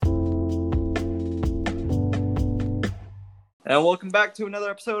And welcome back to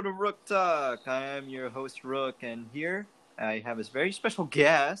another episode of Rook Talk. I am your host, Rook, and here I have a very special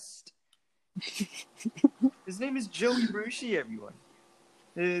guest. His name is Joey Brucey, everyone.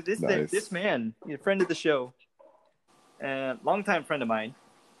 Nice. This man, a friend of the show, and longtime friend of mine.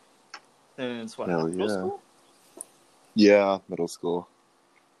 Since what, Hell middle yeah. school? Yeah, middle school.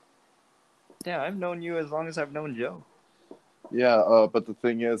 Yeah, I've known you as long as I've known Joe. Yeah, but the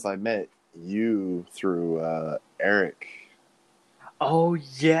thing is, I met you through Eric. Oh,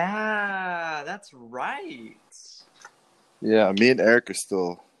 yeah, that's right. Yeah, me and Eric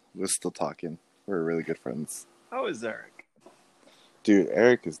we're still talking. We're really good friends. How is Eric? Dude,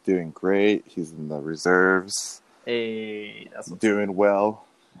 Eric is doing great. He's in the reserves. Hey, that's what's doing well.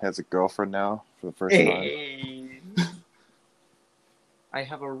 Has a girlfriend now for the first time. I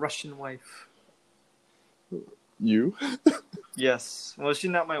have a Russian wife. You? Yes. Well,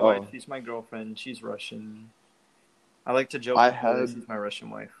 she's not my wife. She's my girlfriend. She's Russian. I like to joke she's my Russian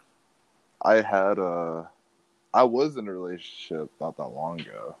wife. I was in a relationship not that long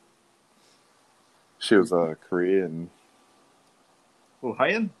ago. She was a Korean.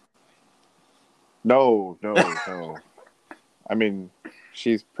 Hawaiian? No. I mean,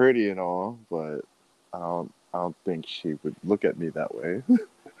 she's pretty and all, but I don't think she would look at me that way.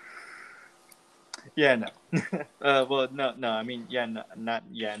 Yeah, no. Well, no. I mean, yeah, no, not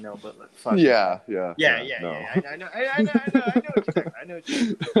yeah, no, but like, fuck. Yeah. No. I know. I know what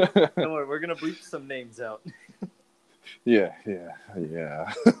you're talking. Don't worry, we're gonna bleep some names out. Yeah.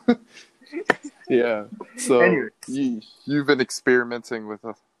 Yeah. So Anyways. you've been experimenting with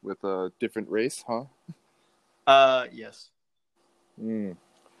a different race, huh? Yes.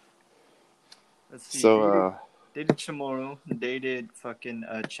 Let's see. So dated Chamorro, dated fucking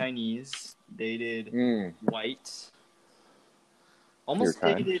Chinese, dated white. Almost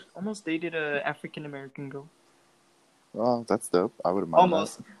dated a African American girl. Oh, that's dope. I would have minded.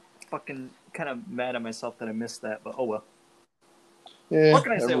 Almost. That. Fucking kind of mad at myself that I missed that, but oh well. Yeah. What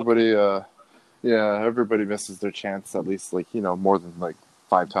can I say? Everybody misses their chance at least more than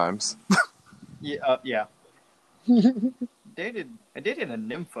 5 times. Yeah. I dated a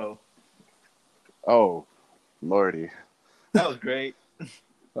nympho. Oh, lordy. That was great.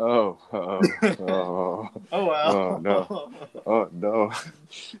 Oh wow. Oh no. Oh no.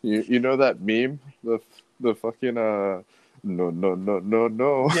 You know that meme? The fucking no.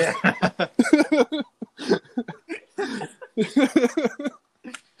 Yeah.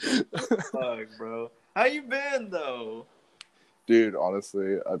 Fuck, bro. How you been though? Dude,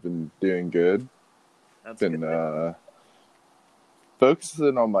 honestly, I've been doing good. That's been good.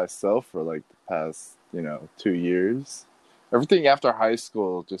 Focusing on myself for the past 2 years. Everything after high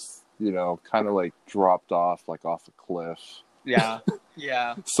school just kind of dropped off off a cliff. Yeah.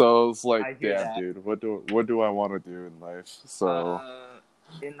 So it's damn, dude, what do I want to do in life? So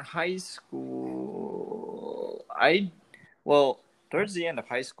in high school, towards the end of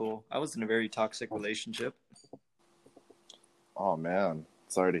high school, I was in a very toxic relationship. Oh man,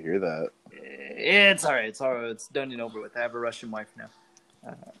 sorry to hear that. It's all right. It's done and over with. I have a Russian wife now.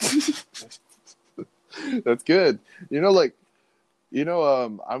 That's good.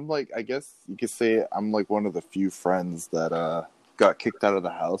 I'm I guess you could say I'm one of the few friends that got kicked out of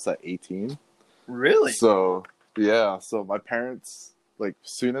the house at 18. Really? So yeah. So my parents, as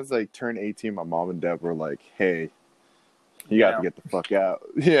soon as I turned 18, my mom and dad were like, "Hey, you got to get the fuck out."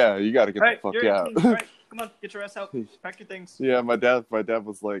 Yeah, you got to get the fuck out. 18, right. Come on, get your ass out. Pack your things. Yeah, my dad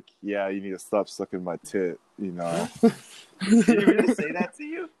was like, "Yeah, you need to stop sucking my tit." Did he really say that to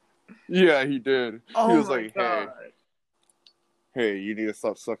you? Yeah, he did. Oh, he was my like, God. Hey, you need to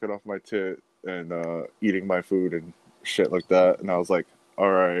stop sucking off my tit and eating my food and shit like that. And I was like, all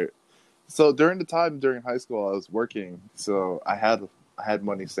right. So during high school, I was working, so I had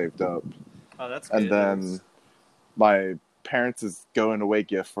money saved up. Oh, that's good. And then my parents' going away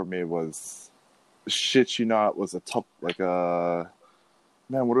gift for me was, shit you not, was a top what are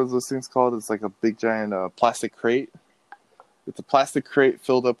those things called? It's like a big giant plastic crate. It's a plastic crate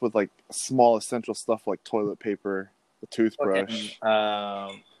filled up with small essential stuff like toilet paper, a toothbrush.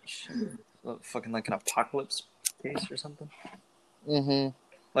 Fucking like an apocalypse case or something. Mm-hmm.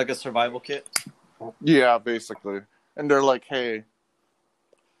 Like a survival kit. Yeah, basically. And they're like, "Hey,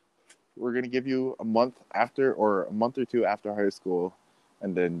 we're gonna give you a month or two after high school,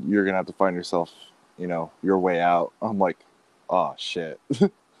 and then you're gonna have to find yourself, your way out." I'm like, "Oh shit."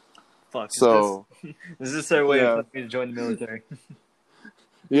 Fuck. So is this their way of me to join the military?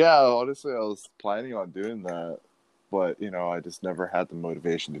 Yeah, honestly, I was planning on doing that, but I just never had the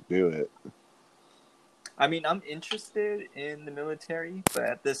motivation to do it. I mean, I'm interested in the military, but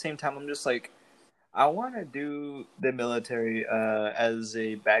at the same time, I'm just I want to do the military as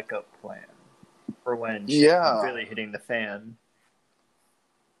a backup plan for when shit is Yeah. really hitting the fan.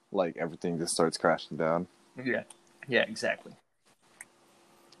 Like everything just starts crashing down. Yeah. Yeah, exactly.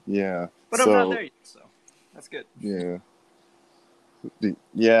 Yeah. But so, I'm not there yet, so that's good. Yeah.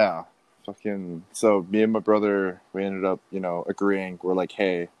 Yeah. Fucking. So me and my brother, we ended up, agreeing. We're like,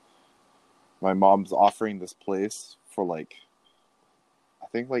 hey, my mom's offering this place for like, I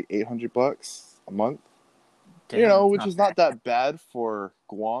think like $800 a month. Damn, Which is not that bad for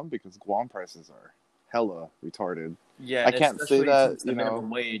Guam because Guam prices are hella retarded. Yeah, I can't say especially that, since the minimum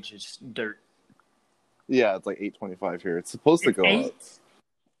wage is dirt. Yeah, it's like $8.25 here. It's supposed to It's go up. 8?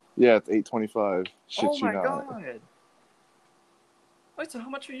 Yeah, it's $8.25. Shit Oh you my not. god. Wait, so how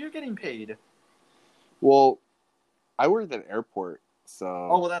much are you getting paid? Well, I work at an airport, so.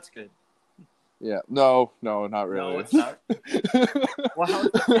 Oh, well, that's good. Yeah, no, not really. No, it's not. Well,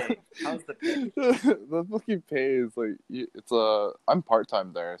 how's the pay? How's the pay? The fucking pay is like I'm part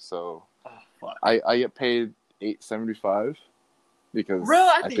time there, so Oh fuck. I get paid $8.75 because Real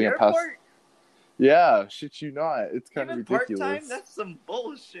at I the think airport? I passed. Yeah, shit you not. It's kind of Even ridiculous. part-time? That's some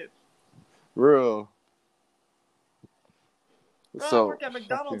bullshit. Real. Bro, So I work at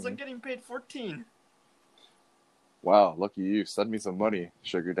McDonald's. fucking... I'm getting paid 14. Wow, lucky you. Send me some money,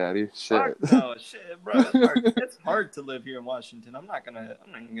 sugar daddy. Shit. Fuck no, shit, bro. It's hard to live here in Washington. I'm not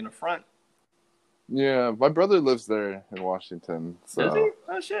even gonna front. Yeah, my brother lives there in Washington. So. Does he?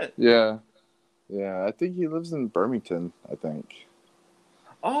 Oh shit. Yeah. I think he lives in Birmingham. I think.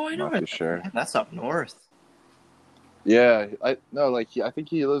 Oh, I know. Not too sure. That's up north. Yeah, I think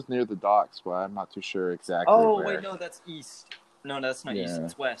he lives near the docks, but I'm not too sure exactly. Oh where. wait, no, that's east. No, that's not east.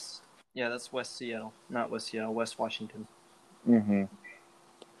 It's west. Yeah, that's West Seattle, not West Seattle. West Washington. Mhm.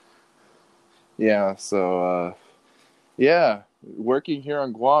 Yeah. So, yeah, working here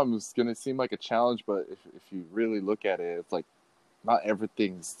on Guam is gonna seem like a challenge, but if you really look at it, it's like not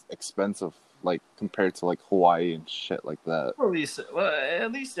everything's expensive, like compared to like Hawaii and shit like that.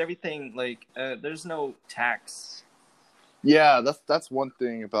 At least everything like there's no tax. Yeah, that's one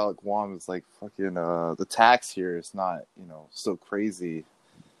thing about Guam is like fucking the tax here is not so crazy.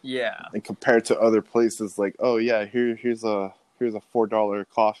 Yeah. And compared to other places, like yeah, here's a $4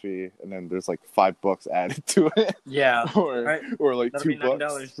 coffee, and then there's like $5 added to it. Yeah. or like That'll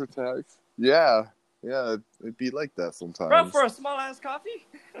 $2 for tax. Yeah, it'd be like that sometimes. Bro, for a small ass coffee.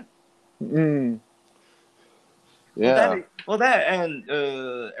 Yeah. Well, that and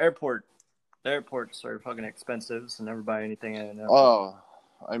airport. The airports are fucking expensive, so never buy anything at an airport. Oh,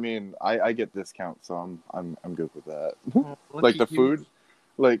 I mean, I get discounts, so I'm good with that. Like the food,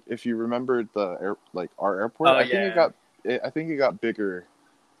 like if you remember our airport, I think it got bigger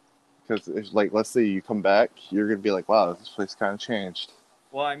because if let's say you come back, you're gonna be like, wow, this place kind of changed.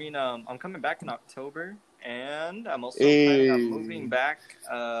 Well, I mean, I'm coming back in October, and I'm also planning on moving back,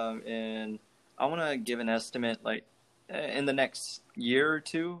 and I want to give an estimate in the next year or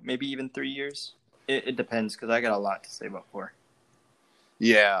two, maybe even 3 years. It depends because I got a lot to save up for.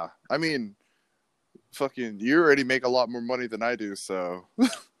 Yeah, I mean, fucking, you already make a lot more money than I do, so.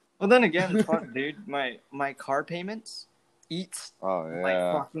 Well, then again, fuck, dude, my car payments eats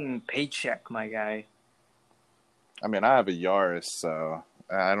my fucking paycheck, my guy. I mean, I have a Yaris, so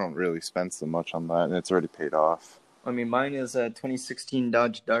I don't really spend so much on that, and it's already paid off. I mean, mine is a 2016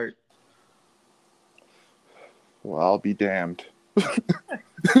 Dodge Dart. Well, I'll be damned.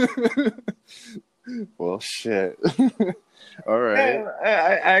 Well, shit. All right.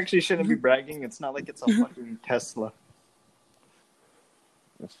 I actually shouldn't be bragging. It's not like it's a fucking Tesla.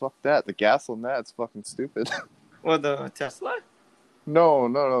 Fuck that. The gas on that's fucking stupid. What, the Tesla?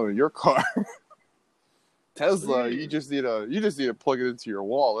 No. Your car. Tesla. You just need to plug it into your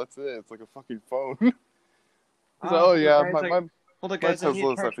wall. That's it. It's like a fucking phone. Yeah, hold on, guys. I need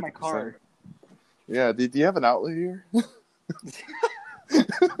to charge my car. Yeah. Do you have an outlet here?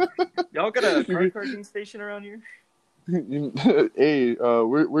 Y'all got a car charging station around here? Hey,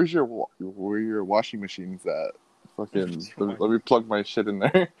 where's your washing machines at? Fucking, let me plug my shit in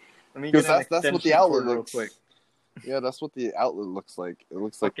there. Because that's what the outlet looks like. Yeah, that's what the outlet looks like. It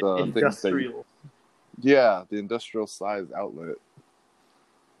looks like the industrial. Yeah, the industrial size outlet.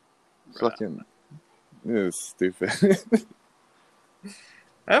 Fucking, it is stupid.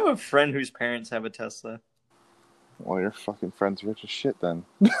 I have a friend whose parents have a Tesla. Well, your fucking friend's rich as shit then.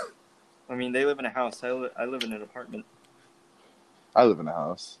 I mean, they live in a house. I live in an apartment. I live in a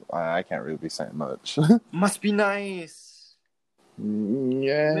house. I can't really be saying much. Must be nice.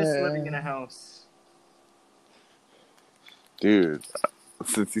 Yeah. I miss living in a house. Dude,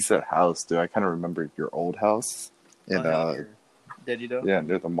 since you said house, dude, I kind of remember your old house in Did you though? Yeah,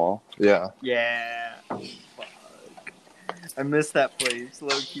 near the mall. Yeah. Yeah. Fuck. I miss that place,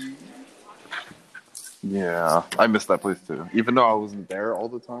 low key. Yeah, I miss that place too. Even though I wasn't there all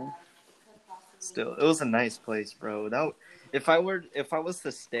the time. Still, it was a nice place, bro. If I was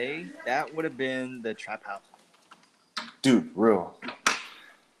to stay, that would have been the trap house. Dude, real.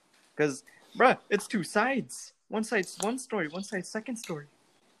 Cause, bruh, it's two sides. One side's one story, one side's second story.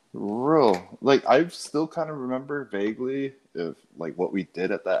 Real. Like, I still kind of remember vaguely of, like, what we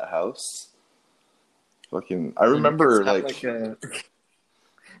did at that house. Fucking, I remember, like...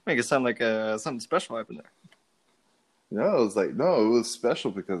 Make it sound like something special happened there. No, it was like, no, it was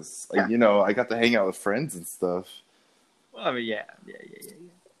special because, like, you know, I got to hang out with friends and stuff. Well, I mean, yeah.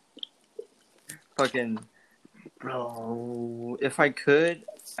 Fucking, bro, if I could,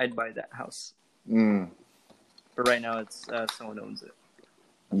 I'd buy that house. Mm. But right now, it's someone owns it.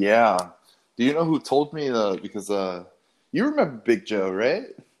 Yeah. Do you know who told me because you remember Big Joe, right?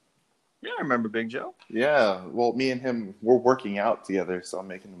 Yeah, I remember Big Joe. Yeah. Well, me and him, we're working out together, so I'm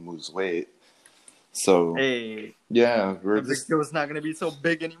making him lose weight. So hey, yeah, Big Joe's not gonna be so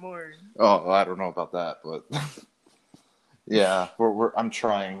big anymore. Oh, I don't know about that, but yeah, I'm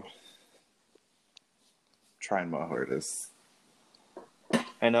trying my hardest.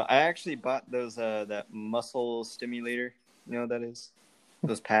 I know. I actually bought those that muscle stimulator. You know what that is?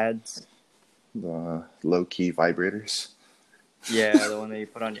 Those pads. The low key vibrators. Yeah, the one that you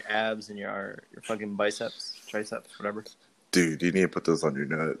put on your abs and your fucking biceps, triceps, whatever. Dude, you need to put those on your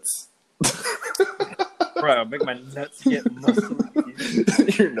nuts. Bro, make my nuts get muscle.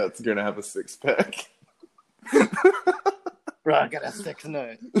 Your nuts are gonna have a 6-pack. Bro, I got a 6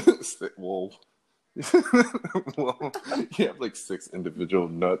 nut. Whoa. Well, you have like 6 individual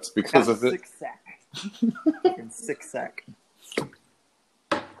nuts because of it. 6 sack. Fucking 6 sack.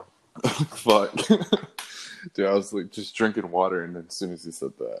 Fuck. Dude, I was like just drinking water, and then as soon as he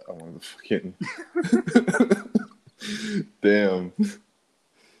said that, I wanted to fucking. Damn.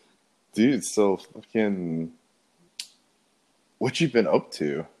 Dude, so fucking. What you been up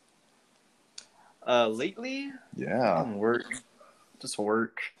to? Lately? Yeah. Work. Just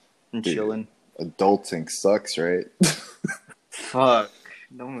work and Dude, chilling. Adulting sucks, right? Fuck.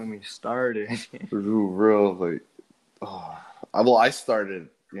 Don't get me started. Real, like. Oh. Well, I started,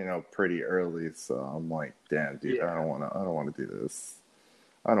 pretty early, so I'm like, damn, dude, yeah. I don't want to do this.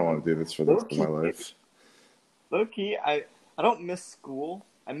 I don't want to do this for the rest of my life. Low key, I don't miss school.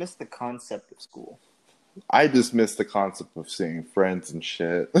 I miss the concept of school. I just miss the concept of seeing friends and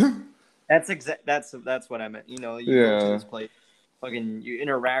shit. That's what I meant. You go to this place, fucking, you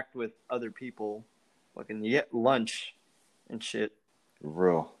interact with other people, fucking, you get lunch and shit.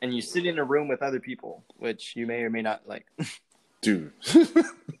 Real. And you sit in a room with other people, which you may or may not like. Dude.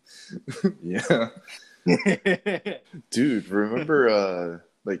 Yeah. Dude, remember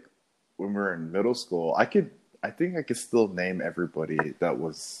like when we were in middle school, I think I could still name everybody that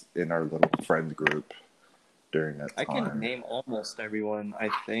was in our little friend group during that time. I can name almost everyone, I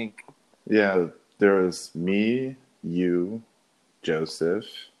think. Yeah, there was me, you, Joseph,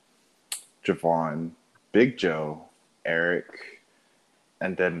 Javon, Big Joe, Eric,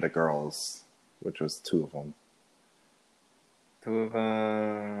 and then the girls, which was 2 of them. 2 of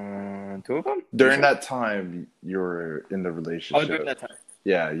them? During that time, you were in the relationship. Oh, during that time.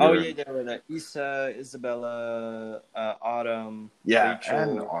 Yeah. Yeah, there were that Issa, Isabella, Autumn. Yeah, Rachel.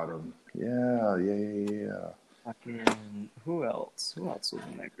 and Autumn. Yeah. Fucking, who else? Who else was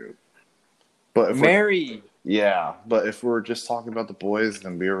in that group? But Mary. Yeah, but if we're just talking about the boys,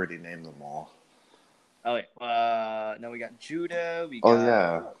 then we already named them all. Oh wait, no, we got Judah. Oh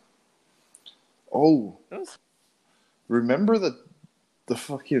yeah. Oh. Remember the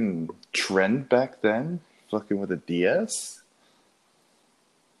fucking trend back then? Fucking with a DS?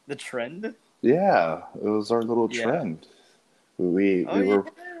 The trend? Yeah, it was our little trend. We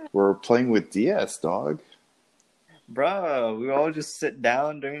were playing with DS, dog. Bro, we all just sit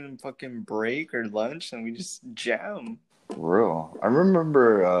down during fucking break or lunch and we just jam. For real. I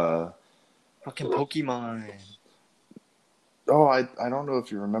remember fucking Pokemon. Oh, I don't know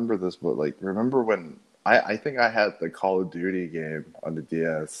if you remember this, but like remember when I think I had the Call of Duty game on the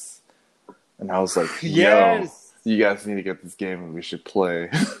DS, and I was like, yes! Yo, you guys need to get this game and we should play.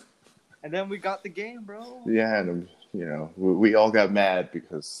 And then we got the game, bro. Yeah, and we all got mad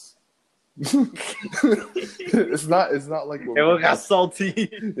because it's not like when we got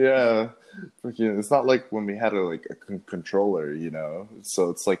salty. Yeah, it's not like when we had a controller, So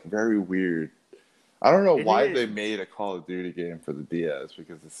it's like very weird. I don't know why they made a Call of Duty game for the DS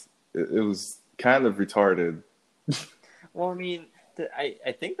because it was kind of retarded. Well, I mean,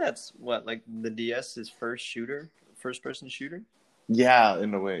 I think that's what, like the DS's first person shooter. Yeah,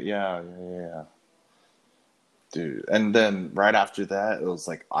 in a way. Yeah. Dude. And then right after that, it was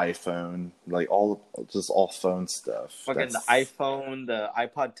like iPhone, like all phone stuff. Fucking the That's iPhone, the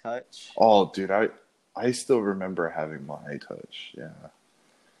iPod Touch. oh, dude. I still remember having my iTouch. Yeah,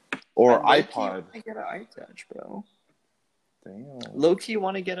 I or low key want iPod. to get an iTouch, bro. Damn. Low key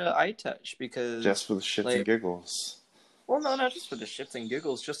want to get an iTouch Just because, for the shits and like, giggles. well, no, not just for the shits and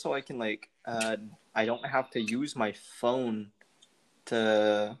giggles, just so I can like, I don't have to use my phone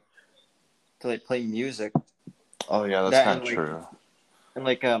to like play music. Oh yeah, that's That kind and of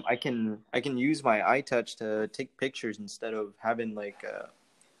like true. I can use my iTouch to take pictures instead of having like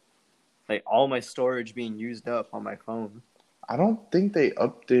all my storage being used up on my phone. I don't think they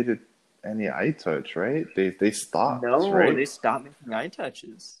updated any iTouch, right? They stopped, No, right? they stopped making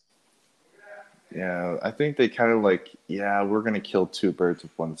iTouches. Yeah, I think they kind of like, yeah, we're gonna kill two birds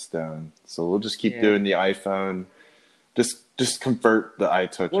with one stone. So we'll just keep Yeah. doing the iPhone. Just convert the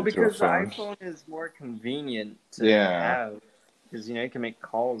iTouch Well, into a because the phone. iPhone is more convenient to Yeah, have, because you can make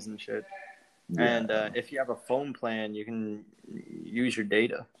calls and shit. yeah, And if you have a phone plan, you can use your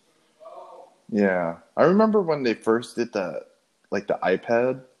data. yeah. I remember when they first did the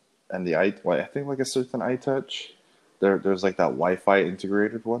iPad and I think like a certain iTouch. There's like that Wi-Fi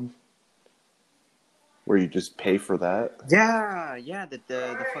integrated one where you just pay for that. Yeah, the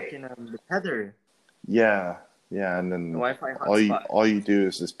fucking the tether, Yeah, yeah, and the then Wi-Fi hotspot. all you do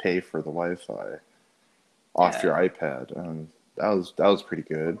is just pay for the Wi-Fi off your Yeah, iPad, and that was pretty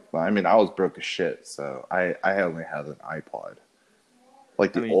good. But I mean, I was broke as shit, so I only had an iPod,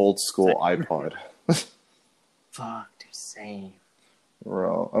 like I the mean, old school same. iPod. Fuck, dude, same.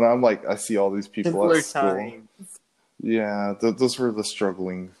 Bro, and I'm like, I see all these people at Simpler school. time. Yeah, those were the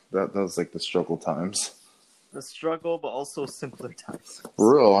struggling. That was like the struggle times. The struggle, but also simpler times.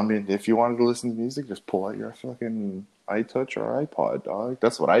 Bro, I mean, if you wanted to listen to music, just pull out your fucking iTouch or iPod, dog.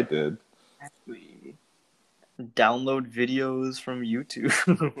 That's what I did. Exactly. Download videos from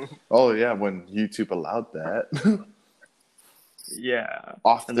YouTube. Oh yeah, when YouTube allowed that Yeah,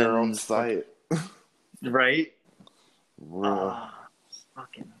 off and their own then site. right. Real, Ah,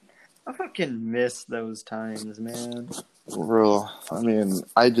 fucking, I fucking miss those times, man. real. I mean,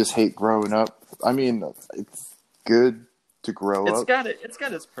 I just hate growing up. I mean, it's good to grow up. It's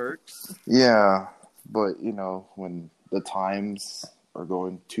got its perks. Yeah, but you know, when the times are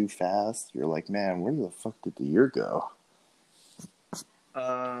going too fast, you're like, man, where the fuck did the year go?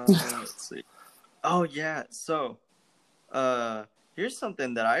 Let's see. Oh yeah, so here's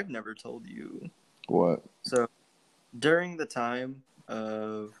something that I've never told you. What? So during the time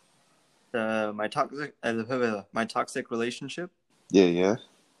of my toxic relationship, Yeah.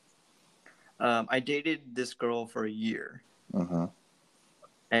 I dated this girl for a year, Uh-huh.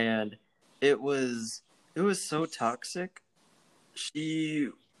 and it was so toxic. She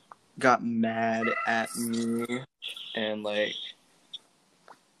got mad at me, and like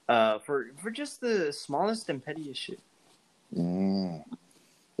for just the smallest and pettiest shit. Mm.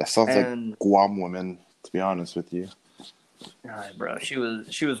 That sounds like And Guam women, to be honest with you. bro, she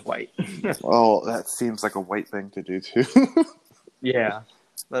was white. Oh, that seems like a white thing to do too. Yeah,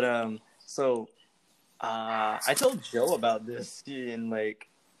 but so I told Joe about this and like,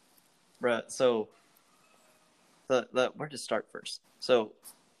 bro. So where to start first? So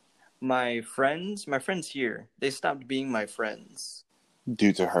my friends here, they stopped being my friends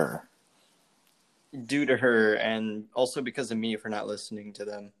Due to her. due to her, and also because of me for not listening to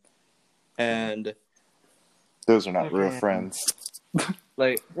them. And Those are not real friends.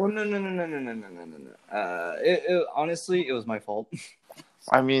 like, well, no. Honestly, it was my fault.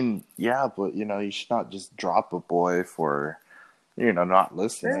 I mean, yeah, but you know, you should not just drop a boy for, you know, not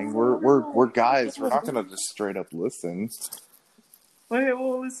listening. We're guys. We're not gonna just straight up listen. Wait,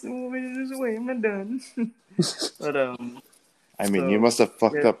 well, listen, just wait, I'm not done. But I mean, you so must have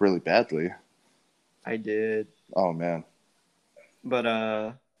fucked yeah, up really badly. I did. Oh man.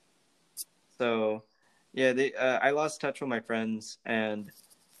 But so yeah, I lost touch with my friends, and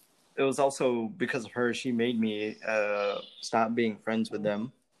it was also because of her. She made me stop being friends with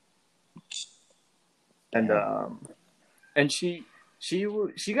them, and Damn.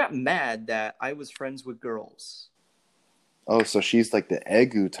 she got mad that I was friends with girls. Oh, so she's like the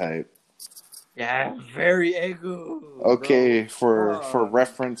egu type. Yeah, very ego, Okay, bro. for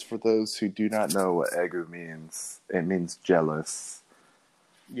reference for those who do not know what egu means, it means jealous.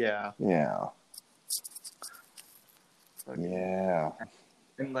 Yeah. Yeah. Okay. Yeah.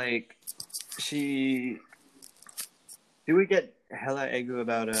 And like she would get hella ego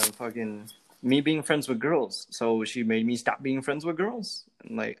about fucking me being friends with girls. So she made me stop being friends with girls.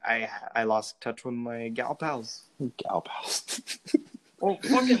 And like I lost touch with my gal pals. Gal pals. Well,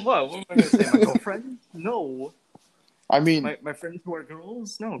 fucking what? What am I gonna say? My girlfriend? No. I mean, My friends who are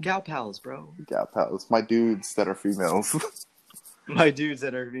girls? No, gal pals, bro. gal pals. My dudes that are females. My dudes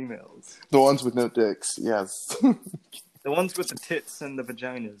that are females. The ones with no dicks, yes. The ones with the tits and the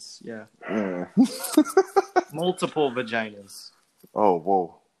vaginas, yeah. Yeah. Multiple vaginas. Oh,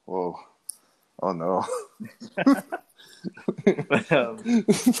 whoa. Oh, no. But,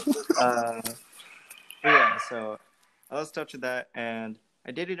 yeah, so I lost touch with that, and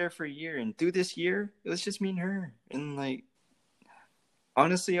I dated her for a year, and through this year, it was just me and her. And like,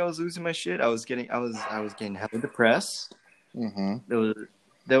 honestly, I was losing my shit. I was getting hella depressed. Mm-hmm.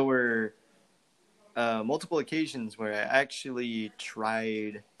 There were multiple occasions where I actually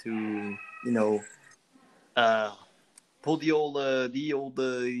tried to, pull the old, the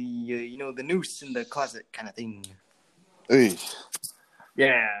noose in the closet kind of thing. Hey.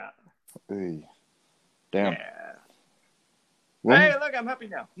 Yeah. Hey. Damn. Yeah. When, hey, look, I'm happy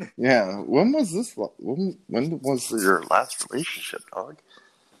now. yeah. When was this? When was your last relationship, dog?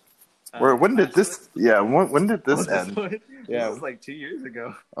 When did this? Yeah. When did this end? Yeah. This was like 2 years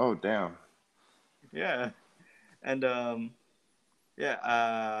ago. Oh, damn. Yeah. And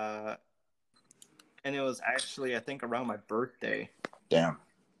and it was actually, I think, around my birthday. Damn.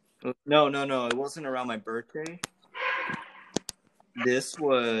 No, it wasn't around my birthday. This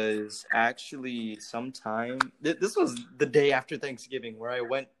was actually sometime. This was the day after Thanksgiving, where I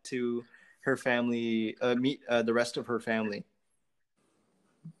went to her family, meet the rest of her family.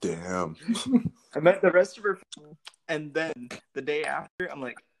 Damn. I met the rest of her family, and then the day after, I'm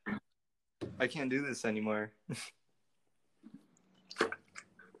like, I can't do this anymore.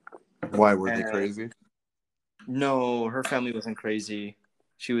 Why were they crazy? No, her family wasn't crazy.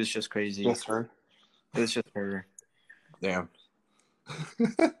 She was just crazy. Just her? It was just her. Damn.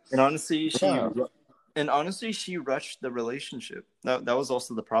 And honestly, she rushed the relationship. That was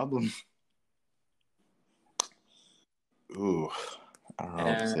also the problem. Ooh, I don't know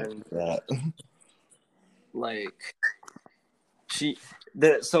what to say about that. Like,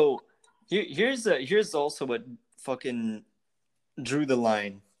 here's also what fucking drew the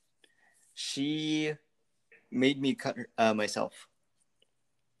line. She made me cut myself.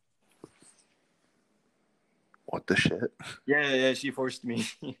 What the shit? Yeah, she forced me.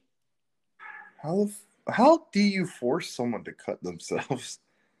 How do you force someone to cut themselves?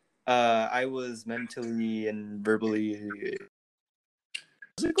 I was mentally and verbally,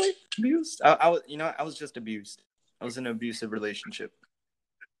 physically abused. I was just abused. I was in an abusive relationship.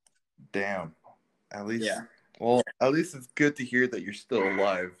 Damn. At least, yeah. Well, at least it's good to hear that you're still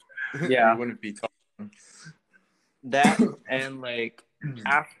alive. Yeah. You wouldn't be talking. That and like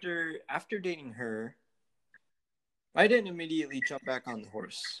after dating her, I didn't immediately jump back on the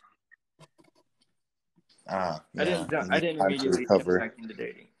horse. Yeah. I didn't immediately jump back into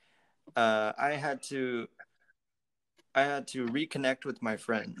dating. I had to reconnect with my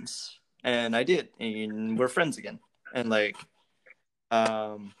friends, and I did, and we're friends again. And like,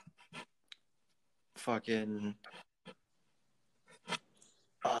 fucking,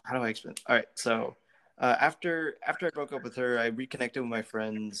 how do I explain? All right, so after I broke up with her, I reconnected with my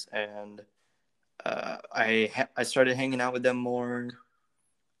friends, and I started hanging out with them more,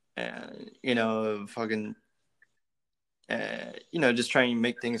 and fucking, just trying to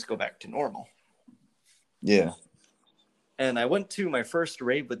make things go back to normal. Yeah. And I went to my first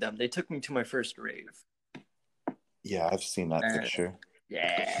rave with them. They took me to my first rave. Yeah, I've seen that picture.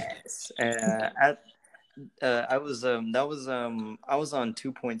 Yes. I was I was on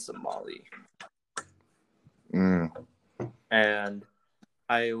 2 points of Molly. And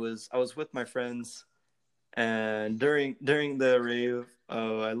I was with my friends, and during the rave,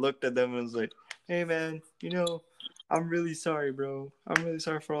 I looked at them and was like, "Hey man, I'm really sorry, bro. I'm really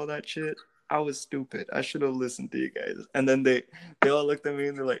sorry for all that shit. I was stupid. I should have listened to you guys." And then they all looked at me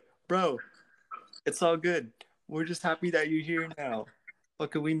and they're like, "Bro, it's all good. We're just happy that you're here now.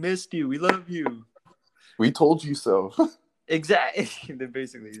 Fucking, we missed you. We love you. We told you so." Exactly. They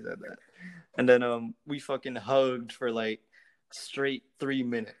basically said that. And then we fucking hugged for like straight 3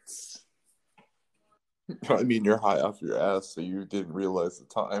 minutes. I mean, you're high off your ass, so you didn't realize the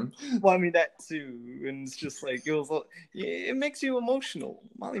time. Well, I mean, that too. And it's just like, it makes you emotional.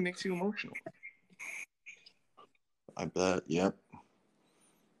 Molly makes you emotional. I bet, yep.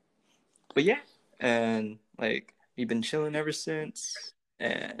 But yeah, and like, we've been chilling ever since.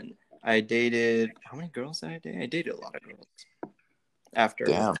 And I dated, how many girls did I date? I dated a lot of girls after.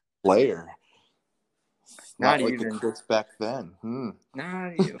 Damn, player. It's Not not like the even. Chris back then.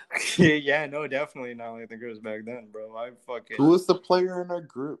 Not you. Yeah, no, definitely not like the girls back then, bro. I fucking. Who was the player in our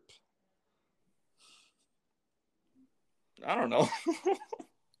group? I don't know.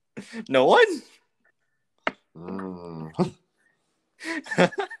 No one.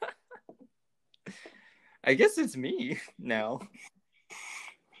 I guess it's me now.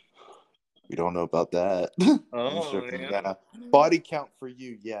 We don't know about that. Oh, Sure, yeah. Body count for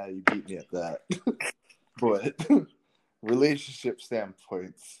you, yeah, you beat me at that. But relationship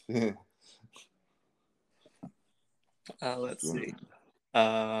standpoints. Let's see.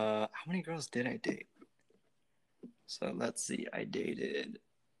 How many girls did I date? So let's see. I dated.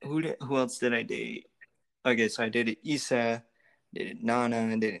 Who else did I date? Okay, so I dated Issa, dated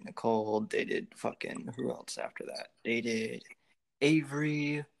Nana, dated Nicole, dated fucking who else after that? Dated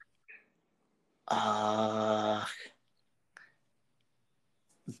Avery,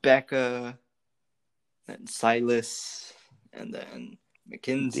 Becca, then Silas, and then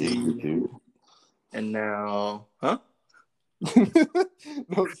Mackenzie, Dude. and now, huh?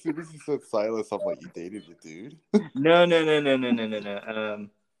 No, as soon as you said Silas, I'm like, you dated the dude? No.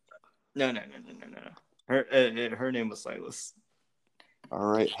 Her name was Silas. All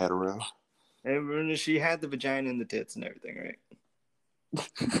right, hetero. And she had the vagina and the tits and everything, right?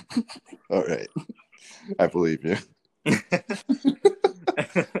 All right, I believe you.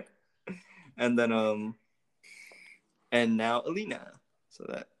 And then and now Alina. So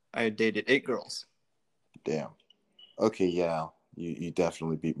that I dated 8 girls. Damn. Okay, yeah, you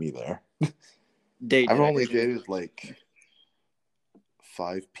definitely beat me there. Dated. I've only dated like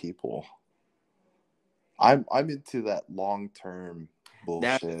 5 people. I'm into that long term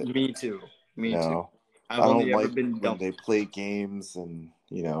bullshit. Me too. Me too. I've I only don't ever like been when they play games and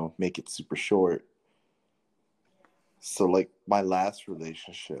make it super short. So like my last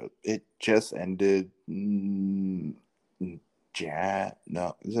relationship, it just ended. No,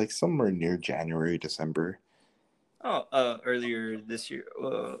 it was like somewhere near January, December. Oh, earlier this year.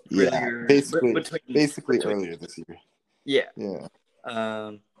 Yeah, Earlier basically between. earlier this year. Yeah. Yeah.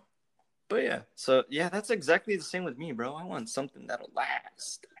 But yeah. So yeah, that's exactly the same with me, bro. I want something that'll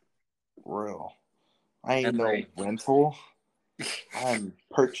last. Real. I ain't And no like, rental. I'm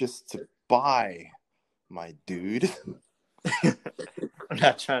purchased to buy, my dude. I'm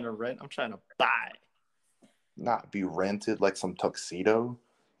not trying to rent. I'm trying to buy. Not be rented like some tuxedo.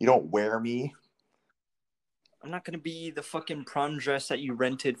 You don't wear me. I'm not gonna be the fucking prom dress that you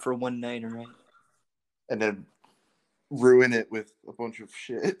rented for one night, alright? And then ruin it with a bunch of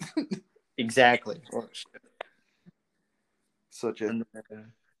shit. Exactly. Oh, shit. Such as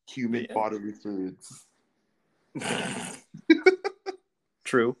human bodily fluids.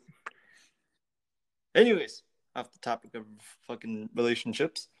 True. Anyways, off the topic of fucking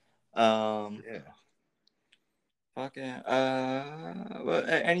relationships. Yeah. Fucking.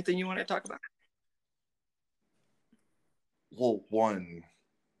 Anything you want to talk about? Well, one,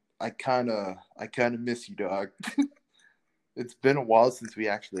 I kind of miss you, dog. It's been a while since we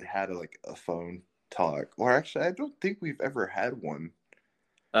actually had a phone talk. Or actually, I don't think we've ever had one.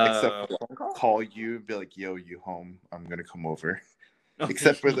 Except for call you and be like, yo, you home? I'm going to come over.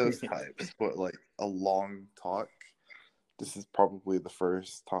 Except for those types. But like a long talk, this is probably the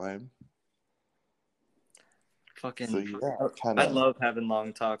first time. Fucking. So yeah, I love having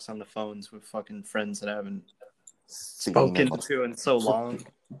long talks on the phones with fucking friends that I haven't spoken to in so long.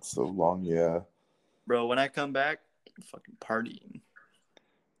 So long, yeah. Bro, when I come back, I'm fucking partying.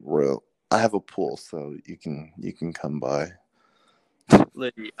 Real. I have a pool, so you can come by.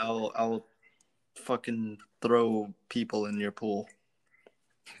 Literally, I'll fucking throw people in your pool.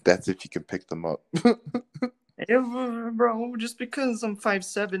 That's if you can pick them up. Bro, just because I'm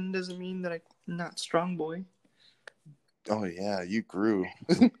 5'7" doesn't mean that I'm not strong, boy. Oh yeah, you grew.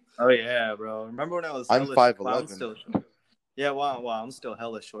 Oh yeah, bro. Remember when I was? I'm 5'11". Still short. Yeah, wow, I'm still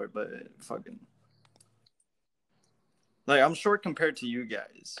hella short, but fucking like I'm short compared to you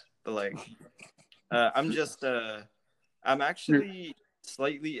guys, but like I'm just I'm actually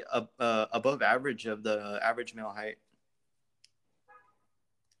slightly above average of the average male height.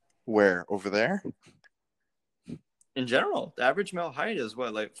 Where? Over there? In general, the average male height is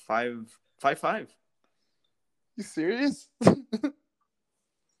what, like 5'5". You serious? 5'5"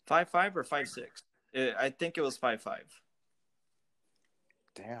 or 5'6". I think it was 5'5".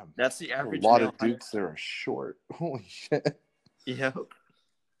 Damn. That's the average. A lot of dudes that are short. Holy shit. Yep.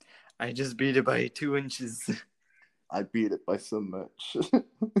 I just beat it by 2 inches. I beat it by so much.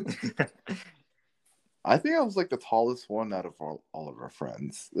 I think I was like the tallest one out of all of our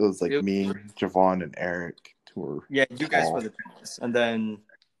friends. It was like me, Javon, and Eric who were Yeah, you guys were the tallest. And then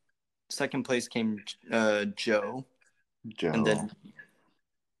Second place came Joe, and Joe, then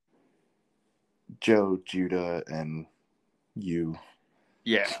Judah, and you.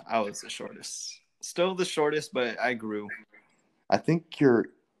 yeah, I was the shortest. Still the shortest, but I grew. I think you're.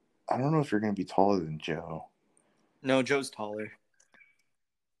 I don't know if you're gonna be taller than Joe. No, Joe's taller.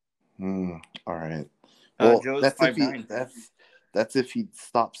 All right. Well, Joe's that's if 5'9". that's if he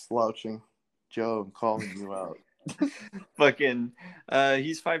stops slouching. Joe, I'm calling you out. Fucking,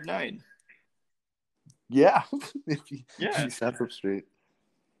 he's 5'9". Yeah, if Yeah. he stands up straight.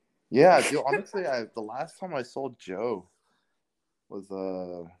 Yeah, dude. Honestly, the last time I saw Joe was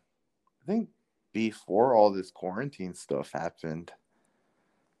I think before all this quarantine stuff happened.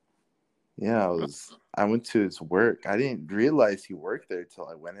 Yeah, I went to his work. I didn't realize he worked there till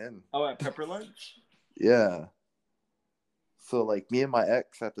I went in. Oh, at Pepper Lunch? Yeah. So like me and my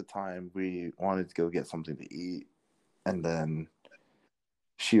ex at the time, we wanted to go get something to eat, and then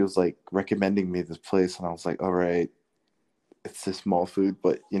she was like recommending me this place, and I was like, all right, it's this small food,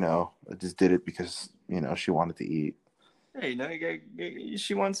 but I just did it because she wanted to eat. Hey, no,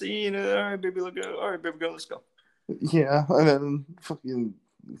 she wants to eat. All right, baby, look. All right, baby girl, let's go. Yeah, and then fucking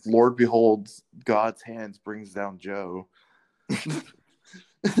Lord beholds God's hands brings down Joe. I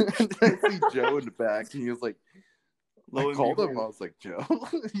see Joe in the back, and he was like, I called him. I was like, Joe.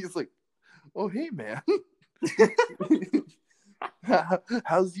 He's like, oh, hey, man.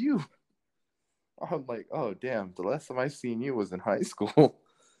 How's you? I'm like, oh, damn. The last time I seen you was in high school.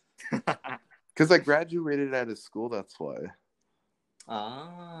 Because I graduated out of school. That's why.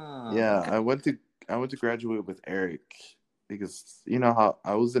 Yeah, Okay. I went to graduate with Eric because you know how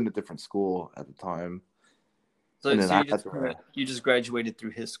I was in a different school at the time. So, And then so I you had just to, you just graduated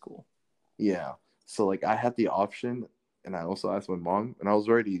through his school. yeah. So like I had the option, and I also asked my mom, and I was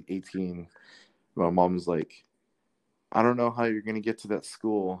already 18. My mom was like, I don't know how you're gonna get to that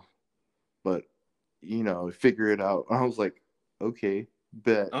school, but figure it out. I was like, okay,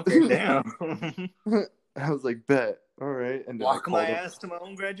 bet. Okay, damn. I was like, bet. All right. And then I Walk my called him. ass to my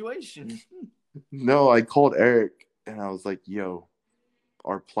own graduation. No, I called Eric, and I was like, yo,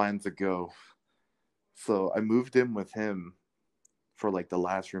 our plan's a go. So I moved in with him for like the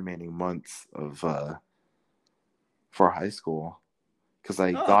last remaining months of for high school because I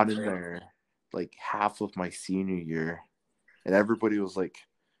Oh, got in there like half of my senior year, and everybody was like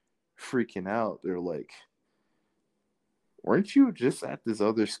freaking out. They're like, weren't you just at this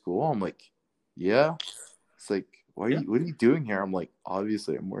other school? I'm like, yeah. It's like, what are you doing here? I'm like,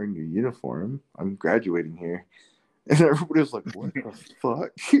 obviously I'm wearing your uniform. I'm graduating here. And everybody was like, what the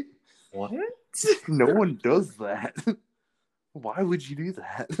fuck? what? No one does that. Why would you do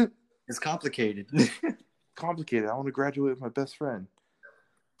that? It's complicated. Complicated. I want to graduate with my best friend.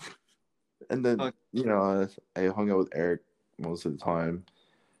 And then, I hung out with Eric most of the time.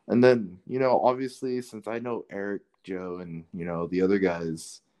 And then, obviously, since I know Eric, Joe, and, the other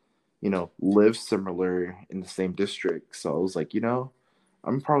guys, live similar in the same district. So I was like,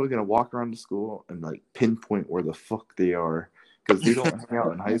 I'm probably going to walk around the school and, like, pinpoint where the fuck they are. Because they don't hang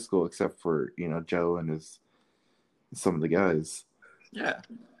out in high school except for, Joe and some of the guys. Yeah.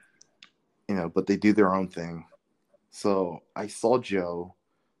 But they do their own thing. So I saw Joe,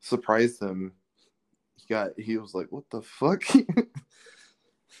 surprised him. He was like, what the fuck?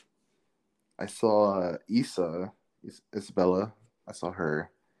 I saw Isabella. I saw her.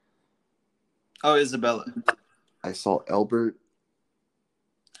 Oh, Isabella. I saw Albert.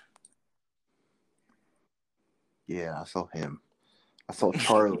 Yeah, I saw him. I saw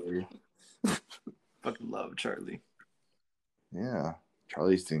Charlie. Fucking love Charlie. Yeah,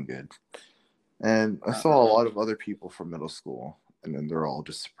 Charlie's doing good. And I saw a lot of other people from middle school, and then they're all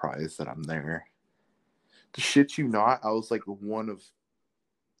just surprised that I'm there. To shit you not, I was like one of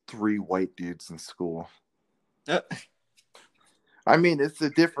 3 white dudes in school. I mean, it's the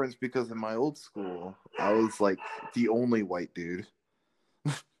difference because in my old school, I was like the only white dude.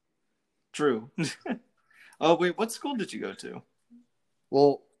 True. Oh, wait, what school did you go to?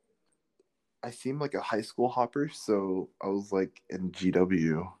 Well, I seemed like a high school hopper, so I was like in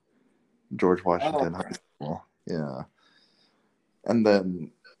GW, George Washington High School. Yeah. And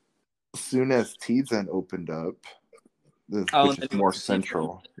then as soon as T-Zen opened up, which is more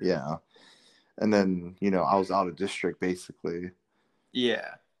central. Yeah. And then, I was out of district basically.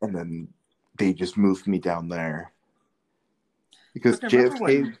 Yeah. And then they just moved me down there. Because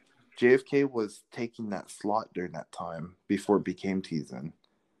JFK was taking that slot during that time before it became T-Zen.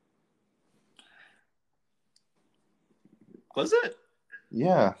 Was it?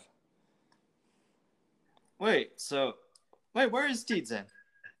 Yeah. Wait, where is T-Zen?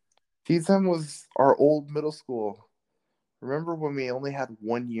 T-Zen was our old middle school Remember when we only had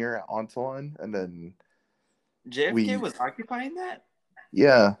 1 year at Antolon, and then JFK we, was occupying that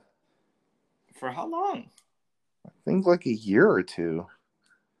yeah, for how long? I think like a year or two.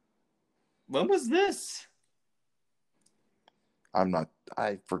 When was this?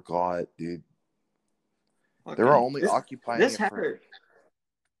 I forgot, dude. They were Fucking only occupying this it had for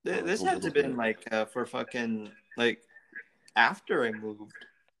this a had to little been bit. like for fucking like after I moved.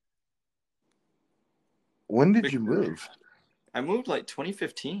 When did you Because move? I moved like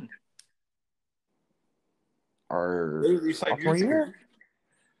 2015. Our Literally 5 years sophomore ago. year?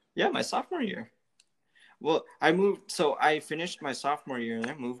 Yeah, my sophomore year. Well, I moved, so I finished my sophomore year and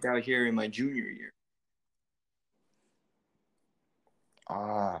I moved out here in my junior year.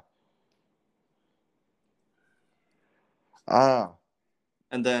 Ah. Ah.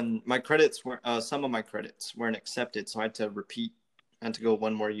 And then my credits were, some of my credits weren't accepted, so I had to repeat. I had to go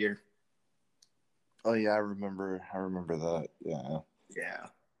one more year. Oh yeah, I remember that. Yeah. Yeah.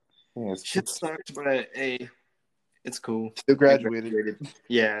 Yeah, Shit sucked, but hey, it's cool. still I graduated. graduated.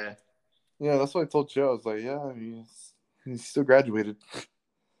 Yeah. Yeah, that's what I told Joe. I was like, yeah, he's still graduated.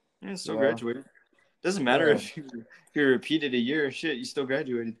 Yeah, still Yeah. graduated. Doesn't matter Yeah. if you repeated a year. Shit, you still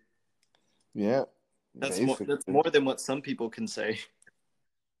graduated. Yeah. That's Basically. more than what some people can say.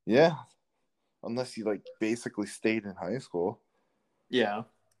 Yeah. Unless you like basically stayed in high school. Yeah.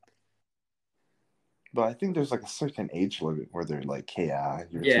 But I think there's like a certain age limit where they're like, hey, yeah,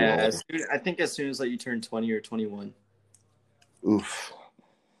 you're too Yeah. old. I think as soon as like you turn 20 or 21. Oof.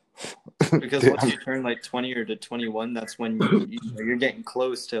 Because once Damn. you turn like 20 or to 21, that's when you're getting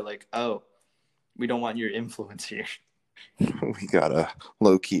close to like, oh, we don't want your influence here. We got a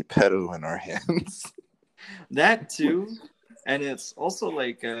low key pedo in our hands. That too. And it's also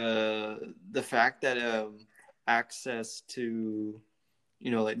like the fact that access to,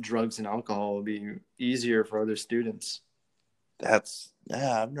 like drugs and alcohol will be easier for other students.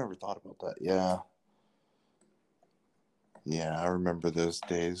 Yeah, I've never thought about that. Yeah. Yeah, I remember those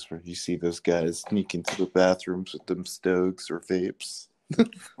days where you see those guys sneak into the bathrooms with them Stokes or vapes.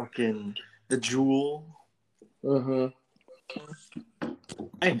 Fucking the Jewel. Uh-huh.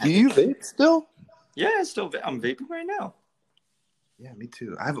 I Do had you it. vape still? Yeah, I'm vaping right now. Yeah, me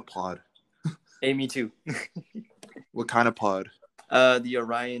too. I have a pod. Hey, me too. What kind of pod? The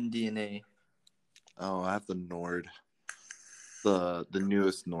Orion DNA. Oh, I have the Nord. The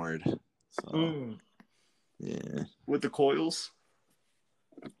newest Nord. So yeah. With the coils.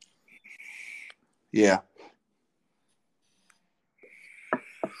 Yeah.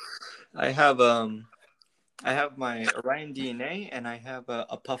 I have my Orion DNA and I have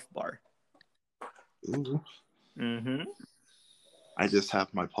a puff bar. Ooh. Mm-hmm. I just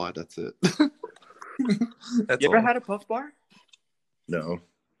have my pod, that's it. That's You ever all. had a puff bar? No.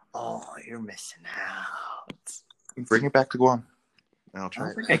 Oh, you're missing out. Bring it back to Guam. And I'll I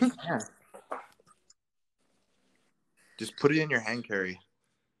try don't it. think I can. Just put it in your hand carry.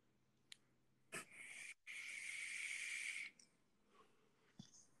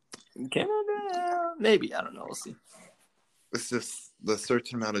 Canada? Maybe. I don't know. We'll see. It's just the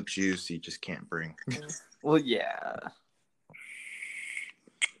certain amount of juice you just can't bring. Well, yeah.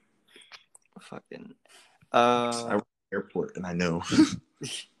 Fucking. I work at the airport and I know.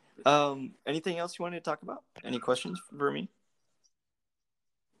 Anything else you wanted to talk about? Any questions for me?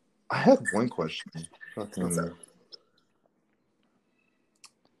 I had one question.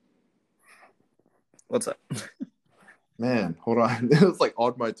 What's up? Man, hold on. It was like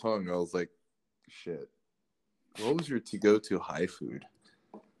on my tongue. I was like, shit. What was your to-go-to high food?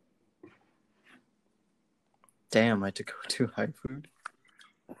 Damn, I had to go to high food.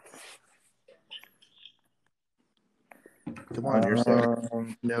 Come on, you're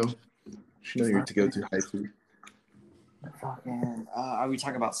saying no. You know your to-go-to high food. Fucking. Are we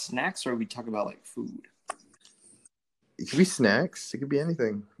talking about snacks or are we talking about like food? It could be snacks. It could be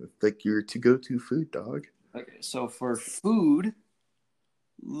anything. It's like your to-go-to food, dog. Okay, so for food,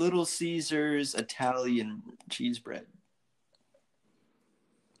 Little Caesars Italian cheese bread.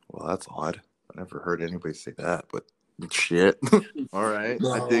 Well, that's odd. I never heard anybody say that, but shit. All right,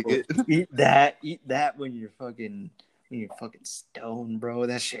 I dig it. Eat that when you're fucking stoned, bro.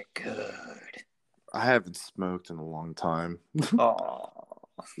 That shit good. I haven't smoked in a long time. Oh.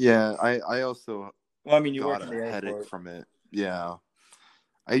 Yeah, I also Well, I mean, you work got in the a headache airport. from it. Yeah,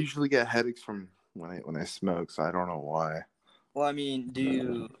 I usually get headaches from when I smoke, so I don't know why. Well, I mean, do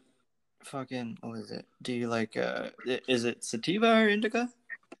you what is it? Do you like is it sativa or indica?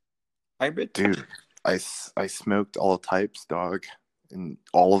 Hybrid? Dude, I smoked all types, dog, and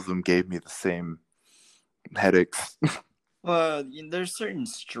all of them gave me the same headaches. Well, there's certain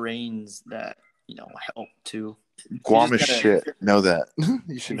strains that help too. You Guam just is gotta. shit. Know that.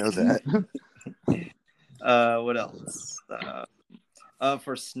 You should know that. What else?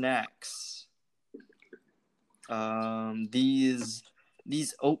 For snacks, these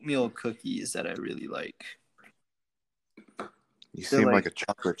oatmeal cookies that I really like. You They're seem like like, a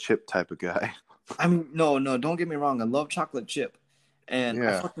chocolate chip type of guy. no, don't get me wrong. I love chocolate chip, and I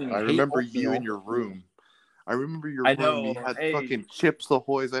Yeah, fucking I hate remember you in oatmeal. your room. I remember your I room. You know. had Hey, fucking Chips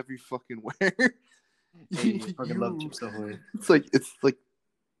Ahoy's every fucking where. hey, I fucking love you, Chips Ahoy. it's like,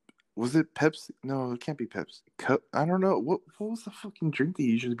 was it Pepsi? No, it can't be Pepsi. I don't know. What was the fucking drink that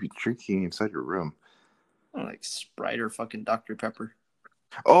you usually be drinking inside your room? I don't like Sprite or fucking Dr Pepper.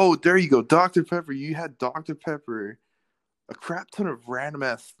 Oh, there you go, Dr. Pepper. You had Dr. Pepper, a crap ton of random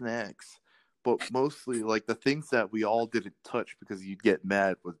ass snacks, but mostly like the things that we all didn't touch because you'd get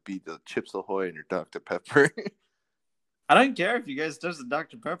mad would be the Chips Ahoy and your Dr. Pepper. I don't care if you guys touch the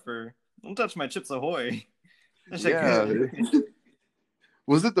Dr Pepper. Don't touch my Chips Ahoy. That's like Yeah. good.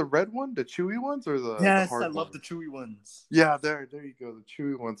 Was it the red one, the chewy ones, or the Yes, I hard love ones? the chewy ones. Yeah, there you go, the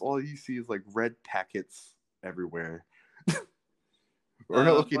chewy ones. All you see is like red packets everywhere. Or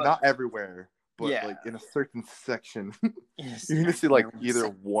no, okay, But not everywhere, but yeah, like in a certain section. yes, You're gonna see like either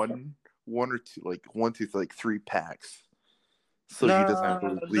yes. one or two, like one, two, like three packs. So you doesn't have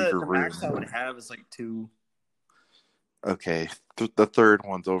No, to leave your the room. max I would have is like 2. Okay, the third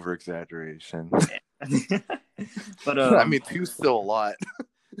one's over exaggeration. But I mean, two's still a lot.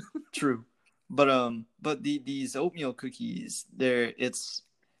 true. But these oatmeal cookies, it's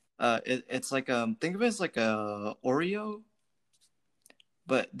like think of it as like a Oreo,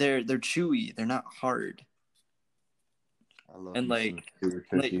 but they're chewy. They're not hard. I love And me some like sugar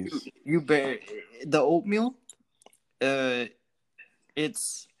like cookies. you bear the oatmeal. Uh,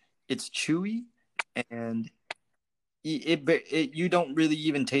 it's chewy and you don't really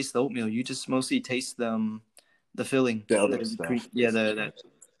even taste the oatmeal. You just mostly taste the filling. The other stuff, Yeah, basically.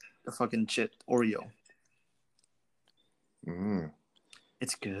 the fucking shit Oreo. Mm.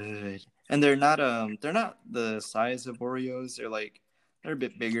 It's good, and they're not the size of Oreos. They're a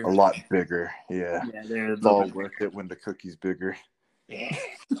bit A bigger. lot bigger, yeah. Yeah, they're a It's little all bit worth bigger. it when the cookie's bigger. Yeah,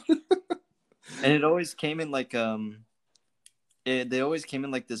 and it always came in like they always came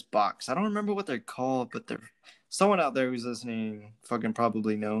in like this box. I don't remember what they're called, but they're someone out there who's listening fucking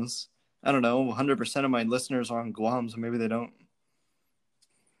probably knows. I don't know. 100% of my listeners are on Guam, so maybe they don't.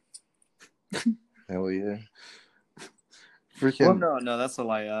 Hell yeah. Well, Freaking, no, that's a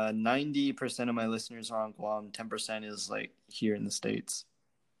lie. 90% of my listeners are on Guam. 10% is like here in the States.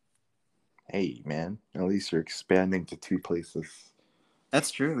 hey, man. At least you're expanding to two places.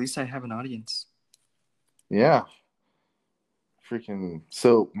 That's true. At least I have an audience. Yeah. Freaking.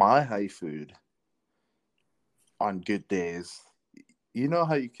 So, my high food on good days, you know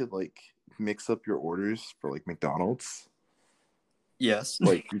how you could like mix up your orders for like McDonald's? Yes.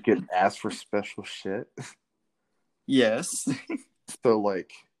 Like, you could ask for special shit. Yes. So,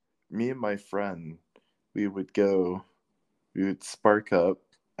 like, me and my friend, we would spark up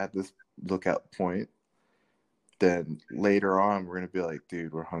at this lookout point. Then later on, we're gonna be like,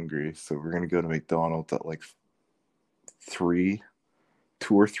 dude, we're hungry, so we're gonna go to McDonald's at like 2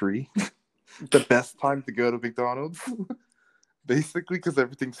 or 3. The best time to go to McDonald's, basically, because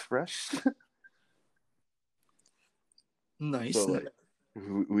everything's fresh. Nice. So like,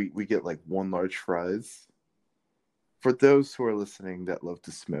 we get like 1 large fries. For those who are listening that love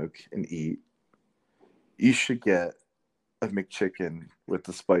to smoke and eat, you should get a McChicken with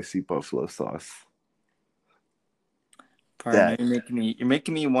the spicy buffalo sauce. Partner, you're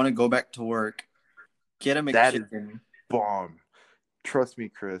making me want to go back to work. Get a That is McChicken. bomb. Trust me,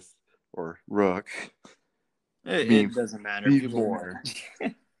 Chris or Rook. It doesn't matter. Be People more.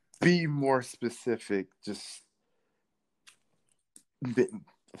 Be more specific. Just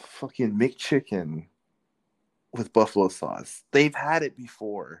fucking McChicken with buffalo sauce. They've had it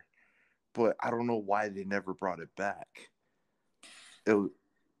before, but I don't know why they never brought it back. It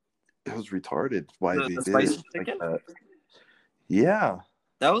was retarded why they the did it spicy like chicken? that. Yeah.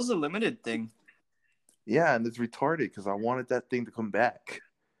 That was a limited thing. Yeah, and it's retarded because I wanted that thing to come back.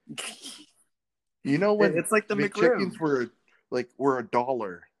 You know when It's like the McChickens McRib. were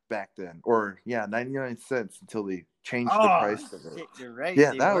 $1 back then, or 99 cents until they changed the Oh, price of it. shit, you're right.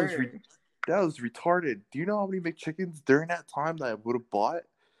 Yeah, They that were. was retarded. Do you know how many McChickens during that time that I would have bought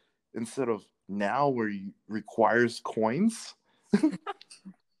instead of now where you requires coins?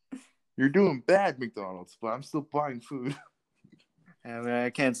 You're doing bad, McDonald's, but I'm still buying food. I mean, I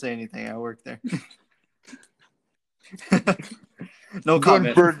can't say anything. I work there. No I'm going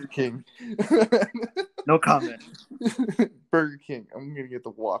to comment. Burger King. No comment. Burger King. I'm gonna get the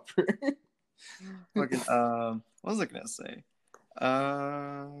Whopper. Fucking What was I gonna say?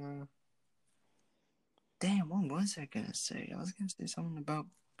 Damn, what was I gonna say? I was gonna say something about.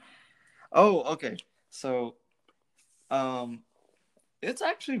 Oh, okay. So, it's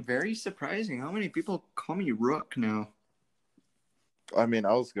actually very surprising how many people call me Rook now. I mean,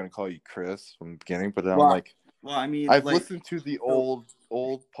 I was gonna call you Chris from the beginning, but then I'm Well, like, well, I mean, I've like, listened to the so,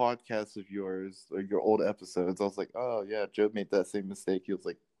 old podcasts of yours, like your old episodes. I was like, oh yeah, Joe made that same mistake. He was